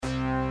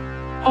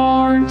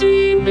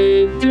Hardee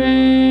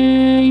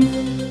Midday.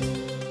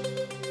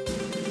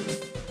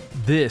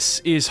 This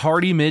is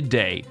Hardee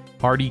Midday,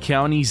 Hardee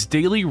County's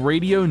daily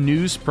radio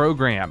news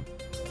program.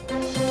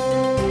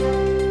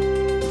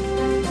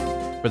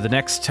 For the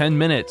next 10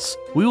 minutes,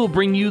 we will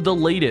bring you the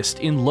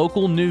latest in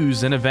local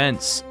news and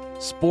events,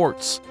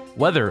 sports,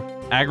 weather,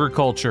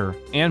 agriculture,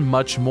 and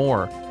much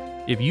more.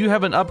 If you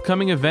have an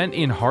upcoming event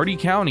in Hardee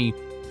County,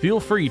 feel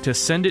free to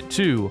send it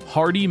to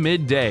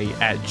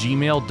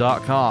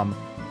hardeemidday@gmail.com.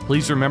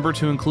 Please remember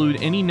to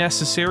include any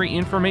necessary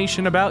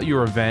information about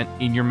your event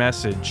in your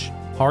message.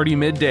 Hardee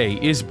Midday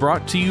is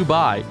brought to you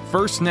by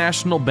First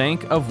National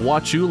Bank of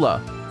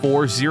Wauchula,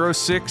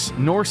 406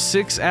 North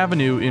 6th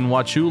Avenue in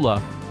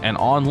Wauchula, and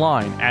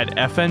online at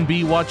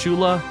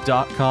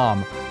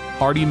fnbwauchula.com.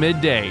 Hardee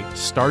Midday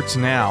starts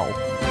now.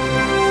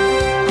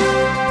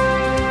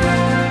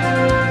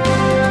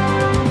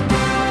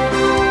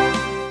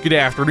 Good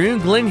afternoon,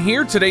 Glenn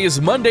here. Today is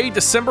Monday,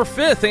 December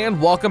 5th,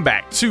 and welcome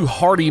back to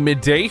Hardee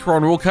Midday here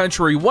on Rural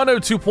Country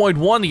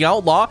 102.1 The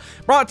Outlaw,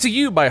 brought to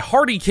you by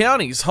Hardee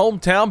County's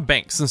hometown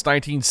bank since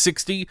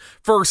 1960,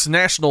 First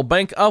National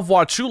Bank of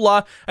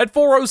Wauchula at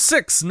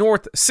 406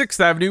 North 6th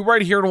Avenue,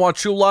 right here in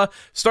Wauchula.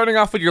 Starting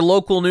off with your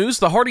local news,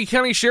 the Hardee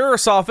County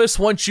Sheriff's Office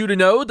wants you to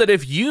know that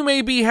if you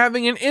may be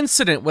having an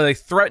incident with a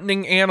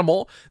threatening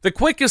animal, the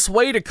quickest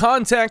way to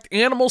contact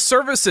Animal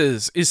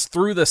Services is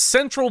through the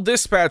Central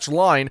Dispatch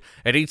line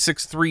at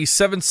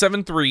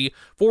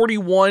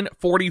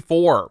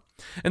 863-773-4144.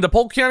 And the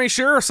Polk County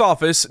Sheriff's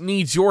Office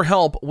needs your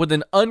help with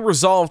an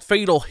unresolved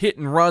fatal hit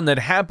and run that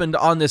happened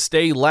on this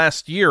day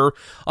last year.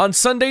 On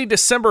Sunday,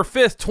 December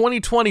 5th,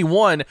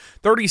 2021,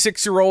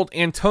 36-year-old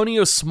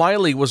Antonio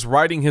Smiley was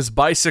riding his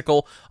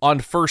bicycle on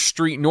 1st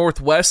Street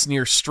Northwest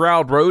near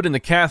Stroud Road in the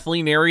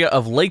Kathleen area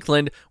of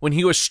Lakeland when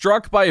he was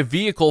struck by a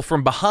vehicle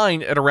from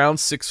behind at around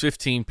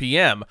 6:15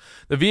 p.m.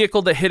 The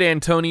vehicle that hit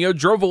Antonio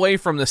drove away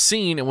from the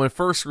scene, and when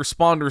first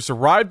responders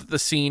arrived at the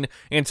scene,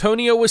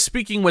 Antonio was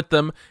speaking with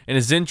them, and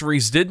his injuries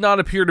did not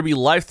appear to be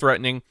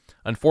life-threatening.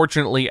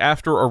 Unfortunately,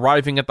 after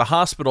arriving at the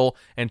hospital,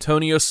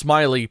 Antonio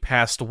Smiley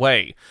passed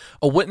away.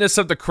 A witness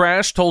of the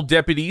crash told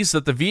deputies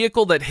that the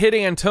vehicle that hit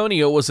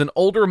Antonio was an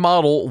older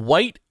model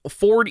white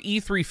Ford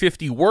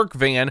E350 work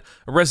van.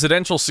 A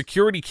residential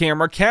security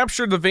camera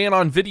captured the van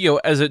on video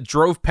as it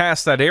drove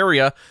past that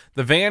area.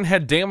 The van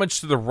had damage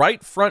to the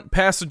right front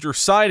passenger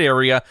side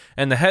area,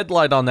 and the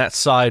headlight on that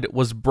side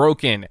was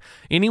broken.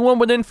 Anyone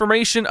with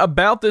information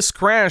about this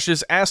crash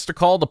is asked to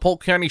call the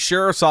Polk County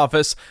Sheriff's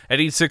Office at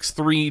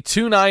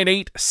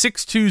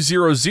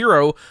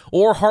 863-298-6200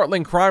 or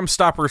Heartland Crime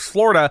Stoppers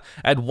Florida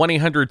at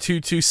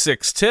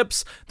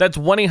 1-800-226-TIPS. That's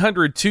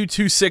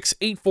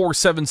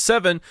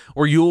 1-800-226-8477,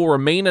 or you will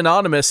remain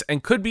anonymous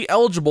and could be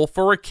eligible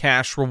for a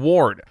cash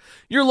reward.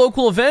 Your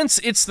local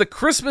events, it's the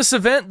Christmas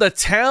event the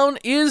town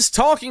is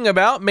talking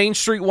about. Main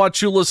Street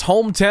Wauchula's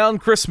hometown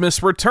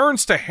Christmas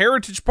returns to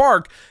Heritage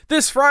Park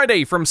this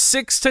Friday from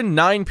 6 to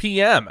 9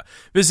 p.m.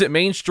 Visit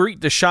Main Street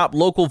to shop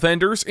local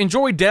vendors,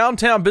 enjoy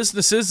downtown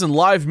businesses and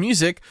live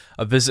music,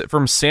 a visit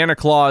from Santa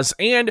Claus,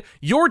 and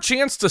your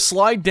chance to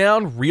slide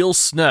down real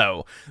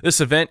snow.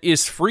 This event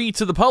is free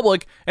to the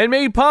public and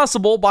made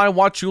possible by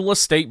Wauchula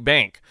State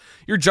Bank.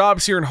 Your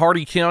jobs here in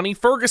Hardee County: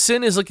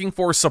 Ferguson is looking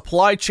for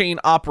supply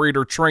chain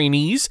operator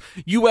trainees.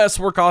 U.S.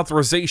 work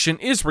authorization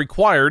is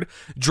required.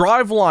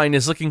 Driveline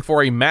is looking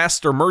for a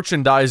master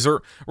merchandiser.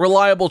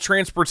 Reliable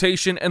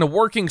transportation and a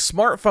working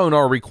smartphone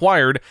are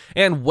required.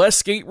 And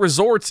Westgate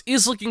Resorts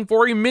is looking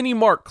for a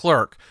mini-mart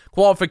clerk.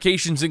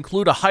 Qualifications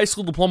include a high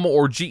school diploma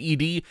or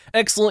GED,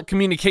 excellent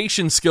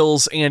communication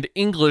skills, and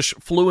English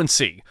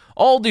fluency.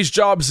 All these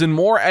jobs and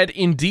more at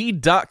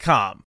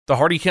Indeed.com. The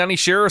Hardee County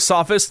Sheriff's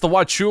Office, the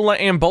Wauchula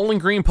and Bowling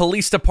Green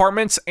Police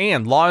Departments,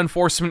 and law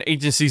enforcement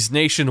agencies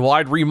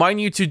nationwide remind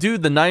you to do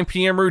the 9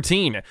 p.m.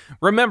 routine.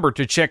 Remember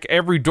to check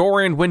every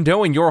door and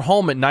window in your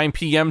home at 9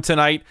 p.m.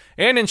 tonight,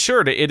 and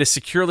ensure that it is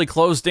securely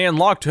closed and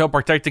locked to help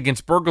protect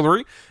against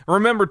burglary.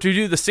 Remember to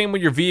do the same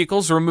with your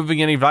vehicles, removing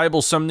any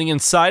valuables from the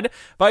inside.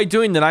 By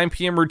doing the 9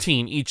 p.m.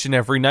 routine each and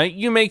every night,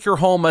 you make your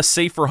home a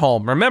safer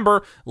home.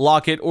 Remember,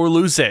 lock it or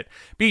lose it.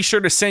 Be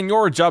sure to send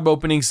your job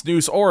openings,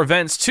 news, or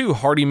events to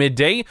Hardee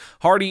Midday,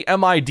 Hardee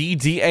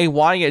Midday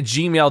at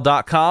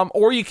gmail.com,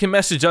 or you can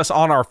message us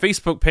on our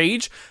Facebook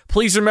page.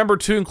 Please remember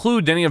to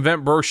include any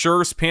event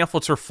brochures,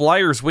 pamphlets, or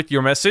flyers with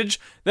your message.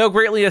 They'll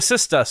greatly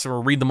assist us, and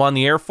we'll read them on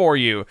the air for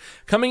you.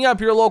 Coming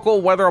up, your local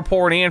weather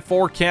report and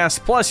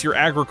forecast, plus your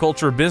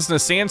agriculture,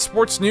 business, and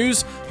sports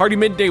news. Hardee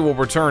Midday will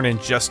return in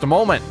just a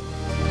moment.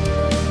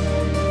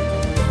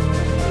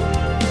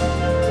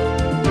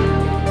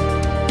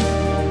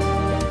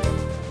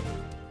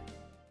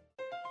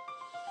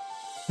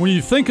 When you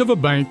think of a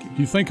bank,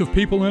 you think of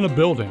people in a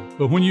building.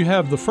 But when you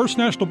have the First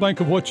National Bank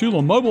of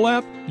Wauchula mobile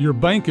app, your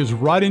bank is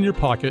right in your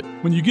pocket.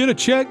 When you get a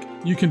check,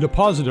 you can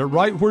deposit it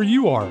right where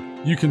you are.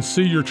 You can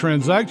see your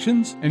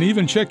transactions and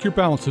even check your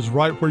balances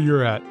right where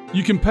you're at.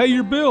 You can pay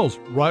your bills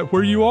right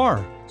where you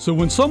are. So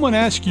when someone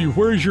asks you,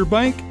 where is your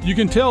bank? You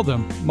can tell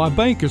them, my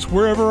bank is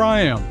wherever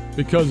I am.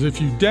 Because if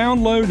you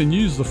download and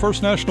use the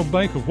First National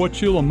Bank of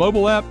Wauchula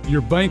mobile app,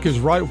 your bank is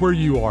right where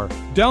you are.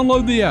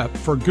 Download the app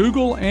for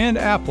Google and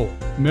Apple.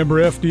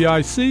 Member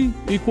FDIC,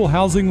 Equal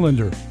Housing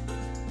Lender.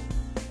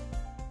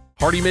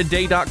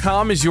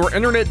 HardeeMidday.com is your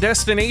internet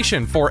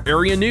destination for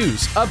area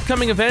news,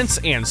 upcoming events,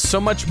 and so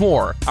much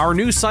more. Our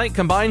news site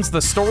combines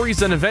the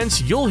stories and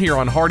events you'll hear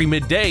on Hardee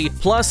Midday,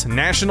 plus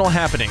national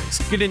happenings.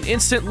 Get an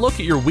instant look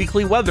at your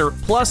weekly weather,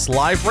 plus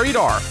live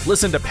radar.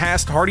 Listen to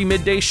past Hardee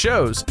Midday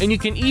shows, and you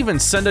can even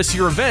send us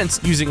your events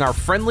using our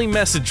friendly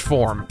message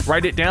form.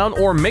 Write it down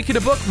or make it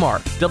a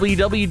bookmark.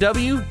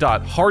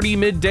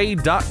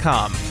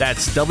 www.HardeeMidday.com.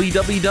 That's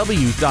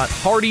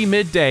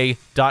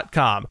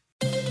www.HardeeMidday.com.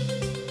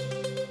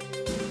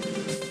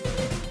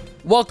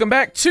 Welcome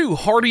back to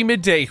Hardee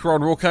Midday here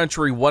on Rural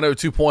Country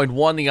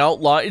 102.1 The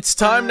Outlaw. It's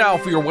time now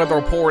for your weather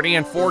report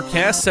and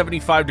forecast.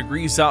 75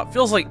 degrees out,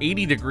 feels like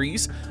 80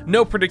 degrees.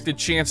 No predicted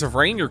chance of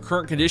rain. Your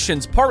current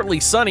conditions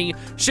partly sunny.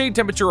 Shade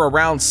temperature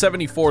around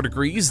 74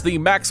 degrees. The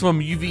maximum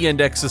UV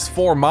index is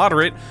 4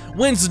 moderate.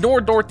 Winds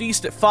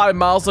north-northeast at 5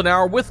 miles an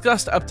hour with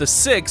gusts up to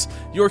 6.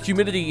 Your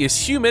humidity is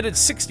humid at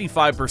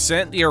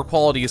 65%. The air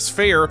quality is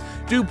fair.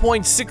 Dew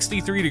point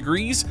 63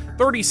 degrees.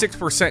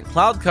 36%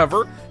 cloud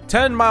cover.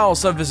 10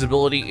 miles of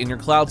visibility, and your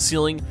cloud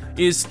ceiling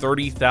is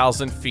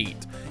 30,000 feet.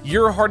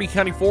 Your Hardee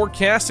County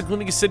forecast,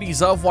 including the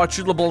cities of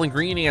Wauchula, Bowling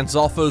Green, and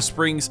Zolfo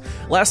Springs.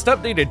 Last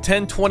updated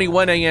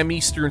 10:21 a.m.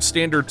 Eastern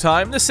Standard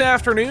Time. This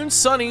afternoon,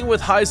 sunny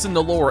with highs in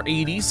the lower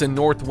 80s and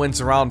north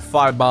winds around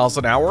 5 miles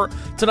an hour.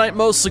 Tonight,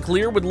 mostly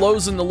clear with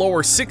lows in the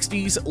lower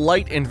 60s,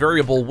 light and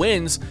variable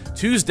winds.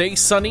 Tuesday,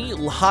 sunny,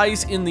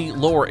 highs in the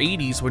lower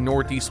 80s with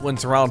northeast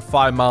winds around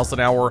 5 miles an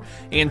hour.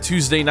 And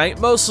Tuesday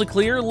night, mostly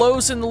clear,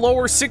 lows in the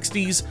lower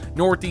 60s,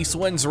 northeast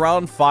winds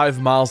around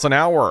 5 miles an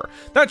hour.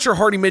 That's your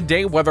Hardee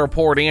Midday weather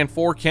report and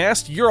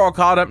forecast. You're all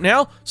caught up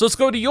now, so let's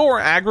go to your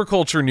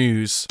agriculture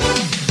news.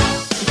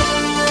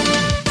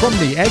 From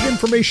the Ag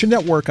Information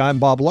Network, I'm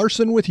Bob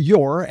Larson with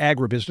your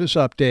Agribusiness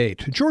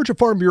Update. Georgia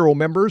Farm Bureau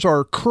members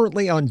are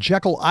currently on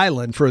Jekyll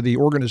Island for the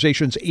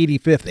organization's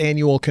 85th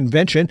annual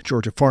convention.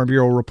 Georgia Farm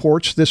Bureau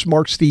reports this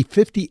marks the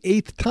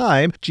 58th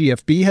time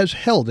GFB has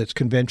held its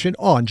convention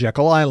on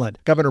Jekyll Island.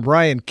 Governor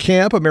Brian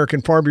Kemp,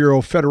 American Farm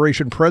Bureau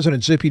Federation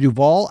President Zippy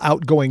Duvall,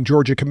 outgoing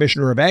Georgia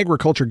Commissioner of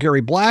Agriculture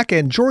Gary Black,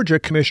 and Georgia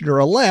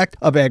Commissioner-elect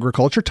of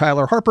Agriculture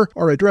Tyler Harper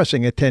are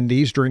addressing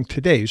attendees during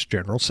today's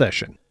general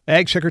session.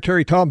 Ag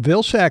Secretary Tom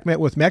Vilsack met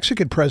with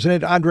Mexican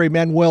President Andrés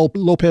Manuel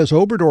López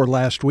Obrador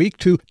last week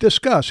to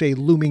discuss a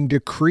looming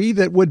decree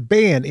that would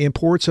ban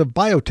imports of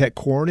biotech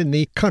corn in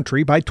the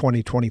country by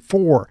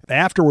 2024.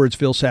 Afterwards,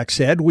 Vilsack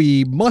said,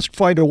 "We must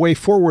find a way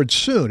forward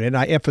soon," and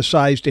I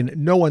emphasized in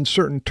no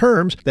uncertain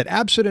terms that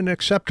absent an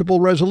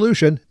acceptable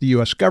resolution, the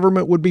U.S.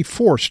 government would be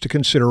forced to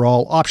consider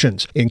all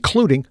options,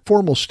 including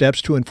formal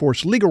steps to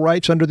enforce legal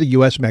rights under the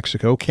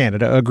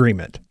U.S.-Mexico-Canada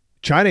agreement.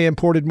 China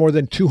imported more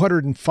than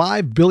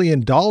 $205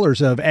 billion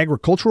of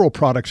agricultural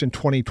products in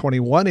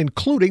 2021,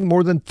 including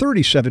more than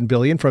 $37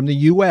 billion from the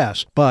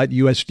U.S. But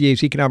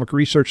USDA's Economic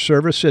Research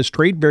Service says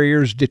trade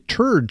barriers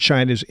deterred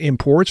China's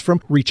imports from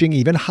reaching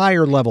even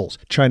higher levels.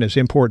 China's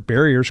import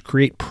barriers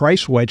create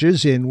price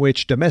wedges in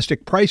which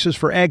domestic prices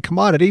for ag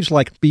commodities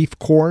like beef,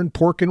 corn,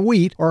 pork, and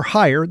wheat are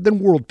higher than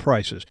world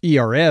prices.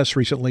 ERS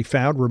recently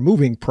found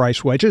removing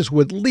price wedges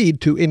would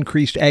lead to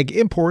increased ag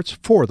imports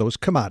for those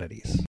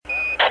commodities.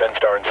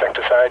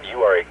 You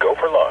are a go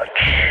for launch.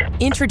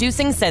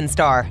 Introducing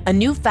Senstar, a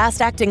new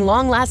fast-acting,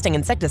 long-lasting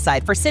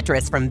insecticide for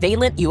citrus from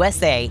Valent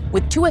USA.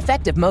 With 2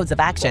 effective modes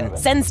of action,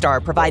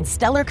 Senstar provides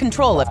stellar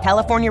control of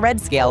California red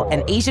scale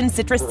and Asian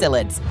citrus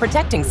psyllids,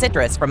 protecting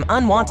citrus from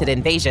unwanted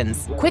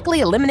invasions.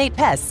 Quickly eliminate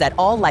pests at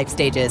all life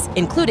stages,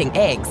 including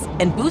eggs,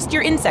 and boost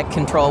your insect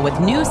control with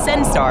new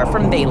Senstar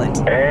from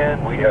Valent.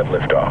 And we have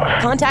liftoff.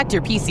 Contact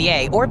your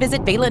PCA or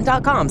visit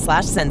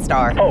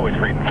valent.com/Senstar. Always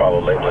read and follow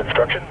label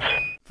instructions.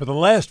 For the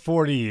last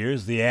 40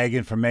 years, the Ag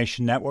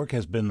Information Network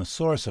has been the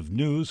source of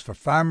news for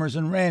farmers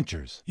and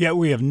ranchers. Yet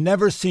we have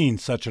never seen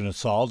such an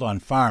assault on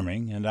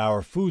farming and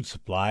our food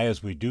supply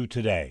as we do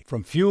today.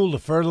 From fuel to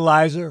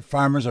fertilizer,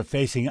 farmers are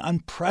facing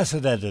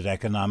unprecedented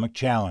economic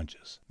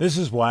challenges. This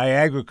is why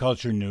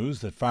agriculture news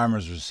that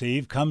farmers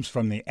receive comes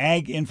from the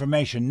Ag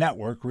Information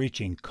Network,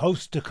 reaching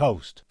coast to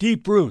coast.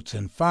 Deep roots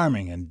in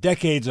farming and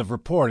decades of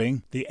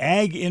reporting, the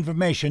Ag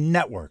Information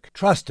Network,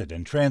 trusted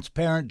and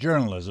transparent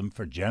journalism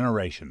for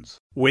generations.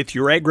 With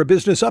your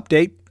Agribusiness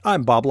Update,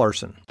 I'm Bob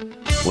Larson.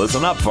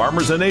 Listen up,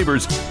 farmers and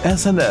neighbors.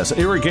 S&S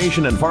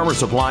Irrigation and Farmer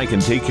Supply can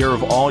take care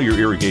of all your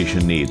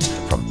irrigation needs,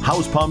 from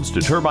house pumps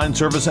to turbine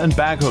service and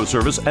backhoe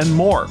service and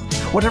more.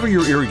 Whatever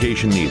your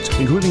irrigation needs,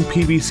 including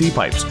PVC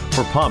pipes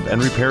for pump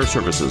and repair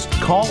services,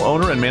 call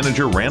owner and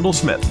manager Randall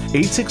Smith,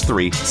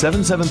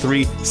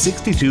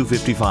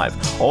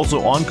 863-773-6255. Also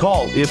on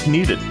call if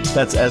needed.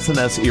 That's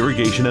S&S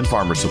Irrigation and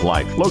Farmer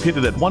Supply,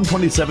 located at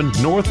 127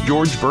 North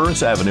George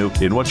Burris Avenue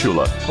in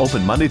Wauchula.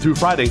 Open Monday through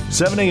Friday,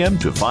 7 a.m.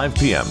 to 5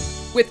 p.m.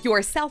 With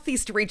your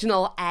Southeast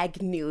Regional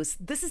Ag News,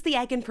 this is the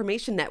Ag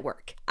Information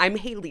Network. I'm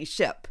Haley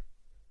Ship.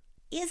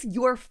 Is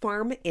your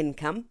farm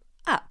income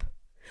up?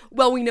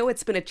 Well, we know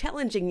it's been a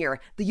challenging year.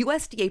 The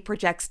USDA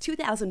projects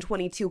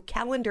 2022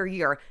 calendar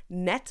year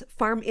net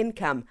farm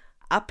income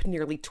up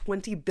nearly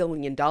 $20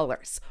 billion,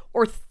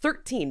 or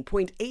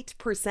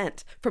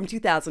 13.8% from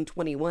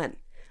 2021.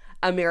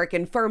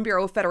 American Farm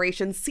Bureau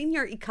Federation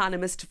senior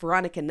economist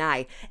Veronica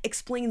Nye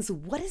explains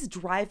what is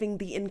driving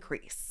the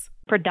increase.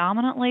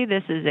 Predominantly,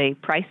 this is a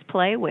price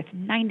play, with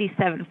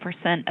 97%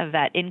 of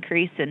that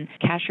increase in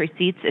cash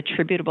receipts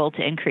attributable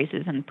to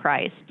increases in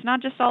price. It's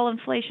not just all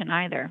inflation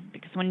either,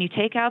 because when you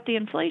take out the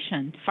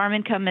inflation, farm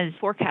income is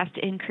forecast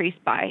to increase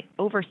by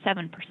over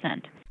 7%.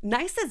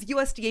 Nye says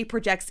USDA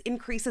projects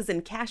increases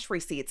in cash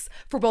receipts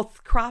for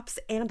both crops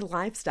and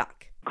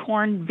livestock.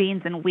 Corn,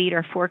 beans, and wheat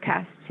are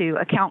forecast to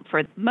account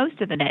for most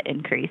of the net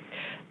increase,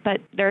 but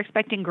they're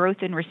expecting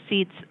growth in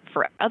receipts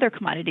for other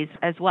commodities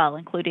as well,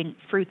 including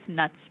fruits,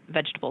 nuts,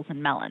 vegetables,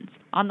 and melons.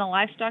 On the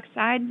livestock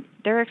side,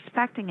 they're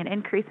expecting an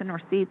increase in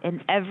receipts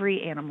in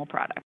every animal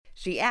product.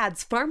 She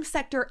adds farm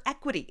sector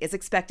equity is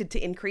expected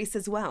to increase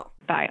as well.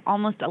 By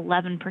almost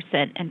 11%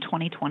 in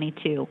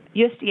 2022.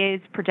 USDA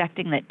is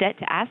projecting that debt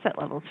to asset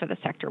levels for the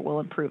sector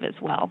will improve as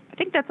well. I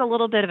think that's a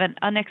little bit of an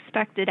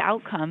unexpected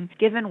outcome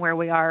given where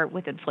we are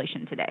with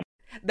inflation today.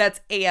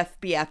 That's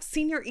AFBF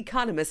senior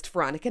economist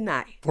Veronica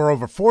Nye. For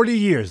over 40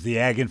 years, the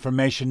Ag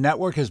Information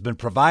Network has been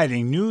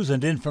providing news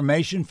and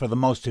information for the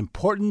most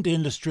important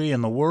industry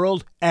in the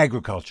world,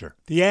 agriculture.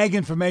 The Ag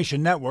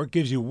Information Network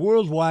gives you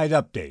worldwide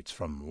updates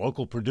from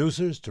local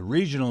producers to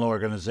regional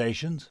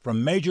organizations,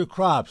 from major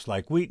crops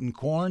like wheat and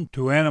corn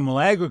to animal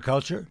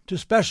agriculture to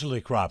specialty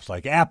crops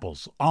like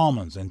apples,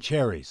 almonds, and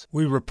cherries.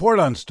 We report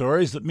on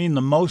stories that mean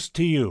the most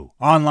to you.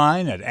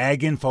 Online at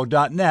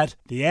aginfo.net,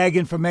 the Ag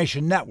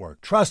Information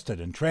Network,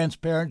 trusted and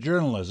transparent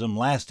journalism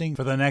lasting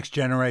for the next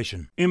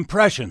generation.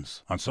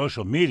 Impressions. On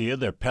social media,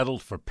 they're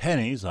peddled for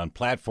pennies on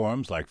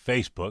platforms like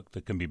Facebook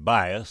that can be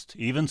biased,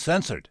 even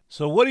censored.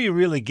 So what are you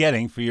really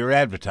getting for your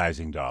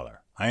advertising dollar?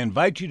 I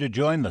invite you to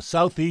join the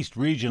Southeast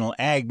Regional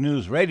Ag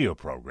News radio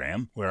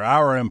program, where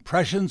our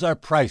impressions are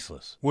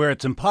priceless, where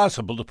it's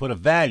impossible to put a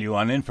value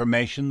on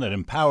information that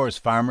empowers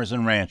farmers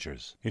and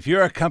ranchers. If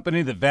you're a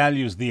company that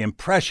values the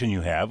impression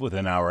you have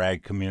within our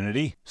ag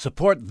community,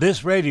 support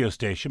this radio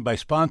station by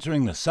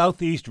sponsoring the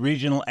Southeast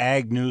Regional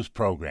Ag News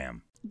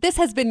program. This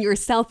has been your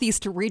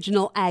Southeast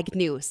Regional Ag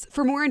News.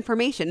 For more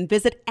information,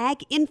 visit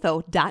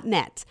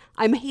aginfo.net.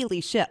 I'm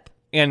Haley Ship.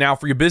 And now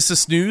for your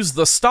business news,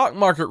 the stock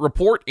market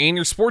report, and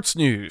your sports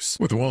news.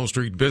 With the Wall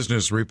Street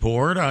Business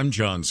Report, I'm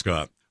John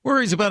Scott.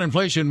 Worries about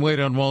inflation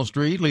weighed on Wall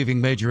Street, leaving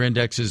major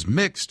indexes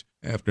mixed.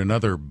 After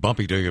another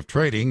bumpy day of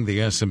trading,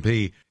 the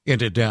S&P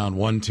ended down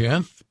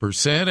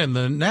 0.1%, and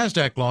the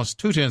NASDAQ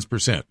lost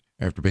 0.2%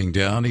 after being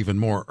down even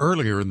more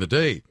earlier in the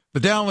day.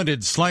 The Dow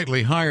ended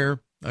slightly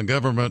higher. A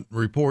government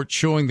report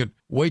showing that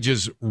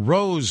wages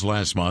rose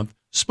last month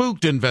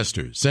spooked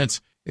investors, since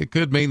it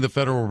could mean the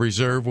Federal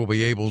Reserve will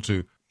be able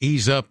to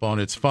ease up on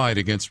its fight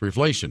against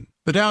reflation.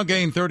 The Dow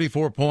gained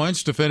 34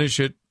 points to finish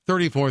at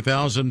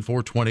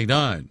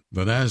 34,429.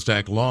 The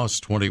NASDAQ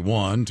lost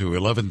 21 to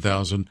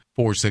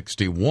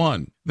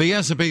 11,461. The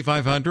S&P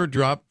 500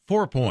 dropped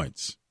 4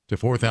 points to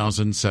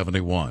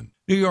 4,071.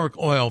 New York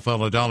oil fell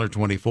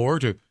 $1.24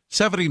 to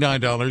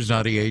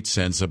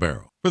 $79.98 a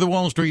barrel. For the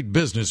Wall Street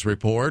Business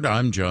Report,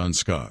 I'm John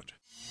Scott.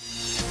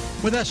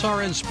 With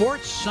SRN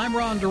Sports, I'm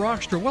Ron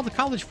DeRockstra. Well, the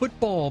college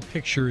football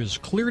picture is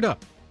cleared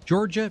up.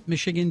 Georgia,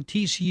 Michigan,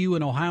 TCU,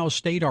 and Ohio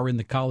State are in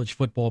the college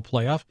football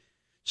playoff.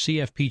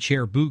 CFP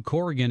Chair Boo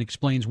Corrigan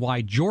explains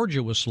why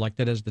Georgia was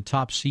selected as the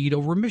top seed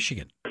over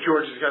Michigan.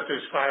 Georgia's got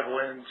those 5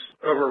 wins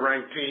over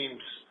ranked teams.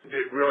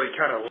 It really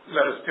kind of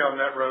led us down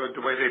that road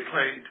the way they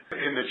played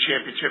in the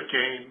championship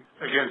game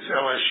against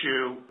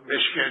LSU.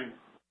 Michigan,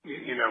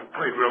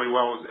 played really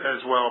well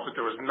as well, but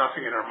there was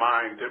nothing in our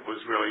mind that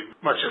was really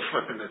much a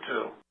flip in the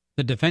two.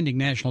 The defending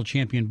national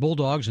champion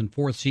Bulldogs and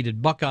 4th-seeded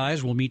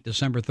Buckeyes will meet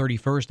December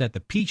 31st at the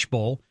Peach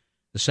Bowl.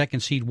 The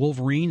 2nd-seed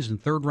Wolverines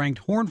and 3rd-ranked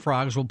Horned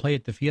Frogs will play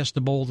at the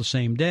Fiesta Bowl the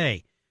same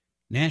day.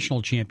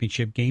 National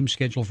championship game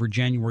scheduled for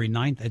January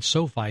 9th at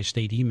SoFi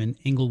Stadium in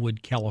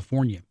Inglewood,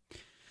 California.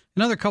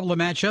 Another couple of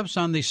matchups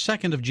on the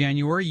 2nd of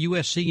January,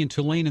 USC and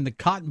Tulane in the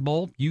Cotton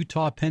Bowl.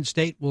 Utah-Penn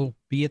State will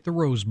be at the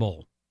Rose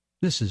Bowl.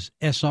 This is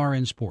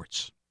SRN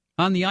Sports.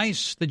 On the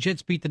ice, the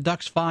Jets beat the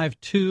Ducks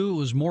 5-2. It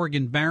was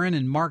Morgan Barron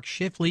and Mark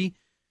Shifley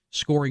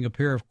scoring a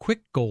pair of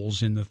quick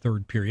goals in the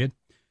third period.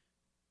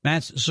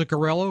 Mats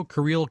Zuccarello,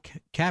 Kirill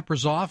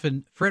Kaprizov,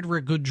 and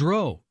Frederick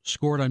Gaudreau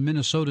scored on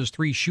Minnesota's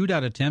 3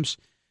 shootout attempts,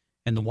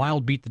 and the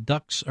Wild beat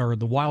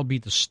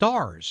the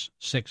Stars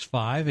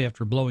 6-5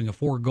 after blowing a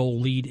 4-goal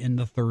lead in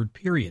the third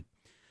period.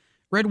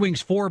 Red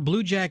Wings 4,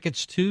 Blue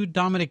Jackets 2,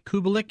 Dominic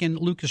Kubalik and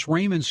Lucas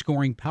Raymond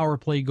scoring power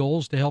play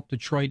goals to help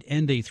Detroit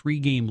end a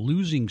 3-game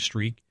losing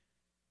streak.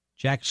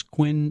 Jack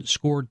Quinn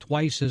scored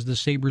twice as the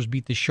Sabres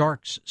beat the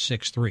Sharks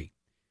 6-3.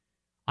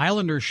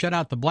 Islanders shut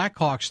out the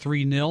Blackhawks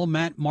 3-0.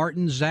 Matt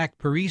Martin, Zach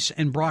Parise,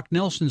 and Brock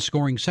Nelson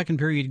scoring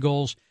second-period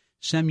goals.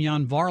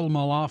 Semyon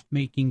Varlamov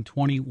making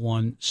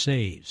 21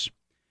 saves.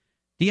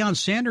 Deion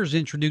Sanders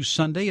introduced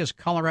Sunday as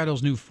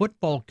Colorado's new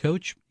football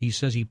coach. He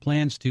says he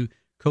plans to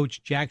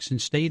coach Jackson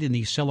State in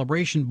the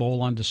Celebration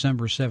Bowl on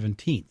December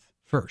 17th.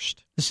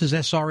 First, this is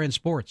SRN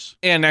Sports.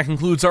 And that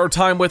concludes our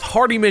time with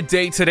Hardee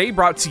Midday today,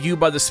 brought to you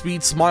by the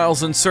speed,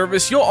 smiles, and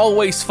service you'll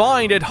always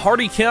find at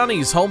Hardee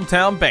County's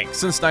hometown bank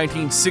since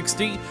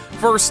 1960,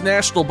 First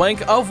National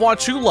Bank of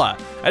Wauchula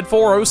at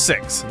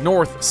 406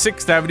 North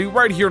 6th Avenue,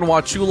 right here in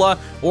Wauchula,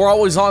 or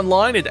always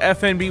online at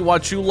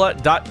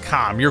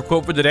fnbwauchula.com. Your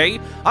quote for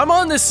today: I'm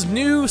on this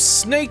new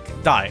snake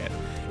diet.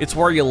 It's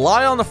where you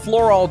lie on the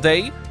floor all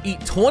day, eat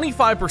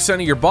 25%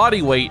 of your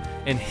body weight,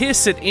 and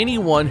hiss at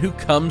anyone who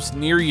comes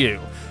near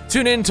you.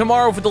 Tune in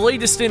tomorrow for the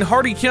latest in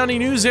Hardee County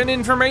news and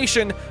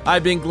information.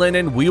 I've been Glenn,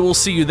 and we will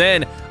see you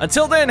then.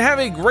 Until then, have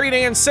a great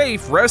and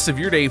safe rest of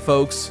your day,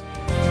 folks.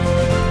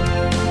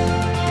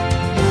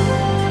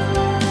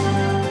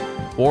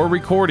 For a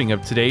recording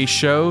of today's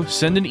show,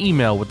 send an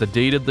email with the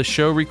date of the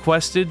show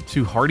requested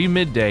to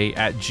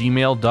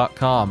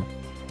hardeemidday@gmail.com.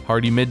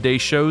 Hardee Midday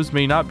shows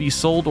may not be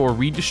sold or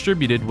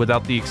redistributed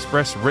without the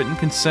express written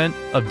consent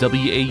of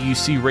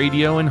WAUC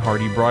Radio and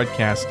Hardee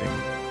Broadcasting.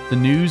 The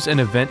news and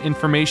event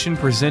information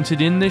presented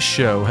in this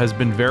show has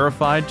been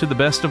verified to the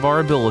best of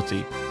our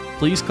ability.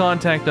 Please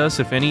contact us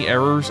if any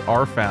errors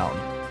are found.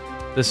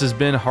 This has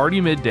been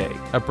Hardee Midday,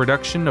 a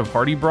production of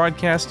Hardee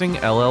Broadcasting,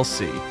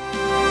 LLC.